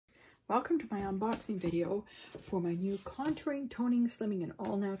Welcome to my unboxing video for my new Contouring, Toning, Slimming, and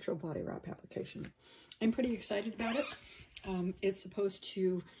All Natural Body Wrap application. I'm pretty excited about it. It's supposed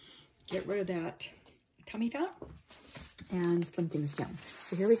to get rid of that tummy fat and slim things down.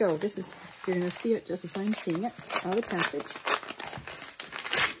 So here we go. This is, you're going to see it just as I'm seeing it out of the package.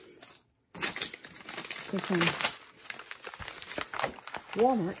 It's from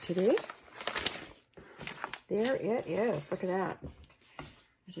Walmart today. There it is. Look at that.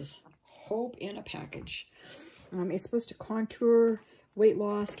 This is hope in a package. It's supposed to contour, weight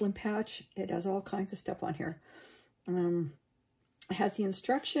loss, slim patch. It has all kinds of stuff on here. It has the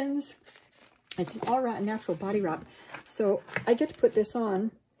instructions. It's an all natural body wrap. So I get to put this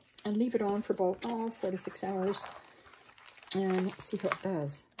on and leave it on for about 4 to 6 hours and see how it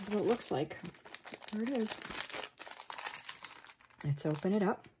does. This is what it looks like. There it is. Let's open it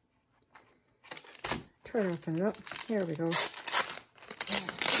up. Try to open it up. There we go.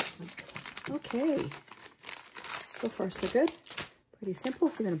 Okay. So far, so good. Pretty simple.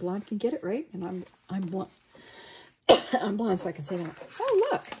 Even a blonde can get it, right? And I'm blonde. I'm blonde, so I can say that. Oh,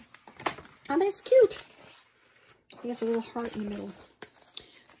 look. Oh, that's cute. He has a little heart in the middle.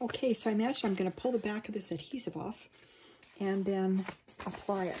 Okay, so I imagine I'm going to pull the back of this adhesive off and then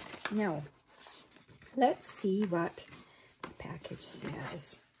apply it. Now, let's see what the package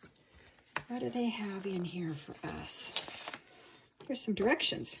says. What do they have in here for us? Here's some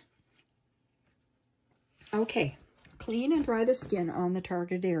directions. Okay, clean and dry the skin on the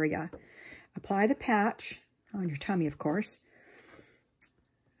targeted area. Apply the patch on your tummy, of course.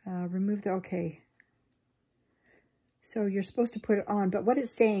 Remove the, okay. So you're supposed to put it on, but what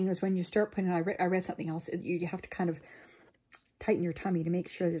it's saying is when you start putting it, I read something else, you have to kind of tighten your tummy to make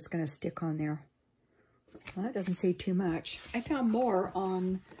sure that it's going to stick on there. Well, that doesn't say too much. I found more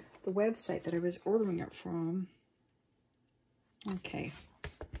on the website that I was ordering it from. Okay.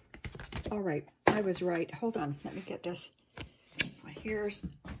 All right. I was right. Hold on. Let me get this. There's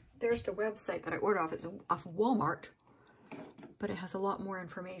the website that I ordered off. It's off of Walmart, but it has a lot more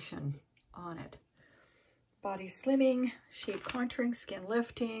information on it. Body slimming, shape contouring, skin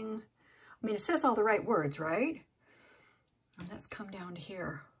lifting. I mean, it says all the right words, right? And let's come down to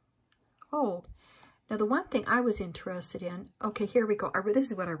here. Oh, now the one thing I was interested in, okay, here we go. This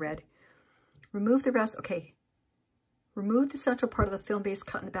is what I read. Remove the rest, okay. Remove the central part of the film base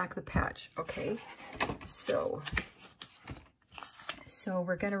cut in the back of the patch. Okay, so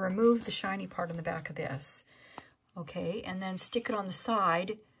we're going to remove the shiny part in the back of this. Okay, and then stick it on the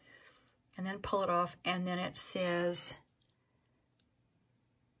side and then pull it off. And then it says,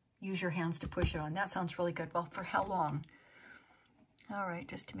 use your hands to push it on. That sounds really good. Well, for how long? All right,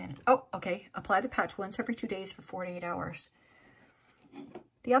 just a minute. Oh, okay. Apply the patch once every 2 days for 4 to 8 hours.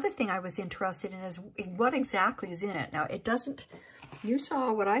 The other thing I was interested in is what exactly is in it. Now, it doesn't, you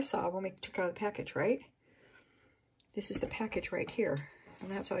saw what I saw when we took out of the package, right? This is the package right here.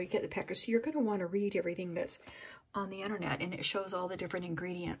 And that's how you get the package. So you're going to want to read everything that's on the internet, and it shows all the different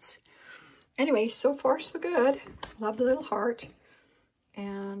ingredients. Anyway, so far so good. Love the little heart.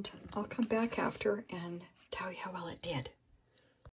 And I'll come back after and tell you how well it did.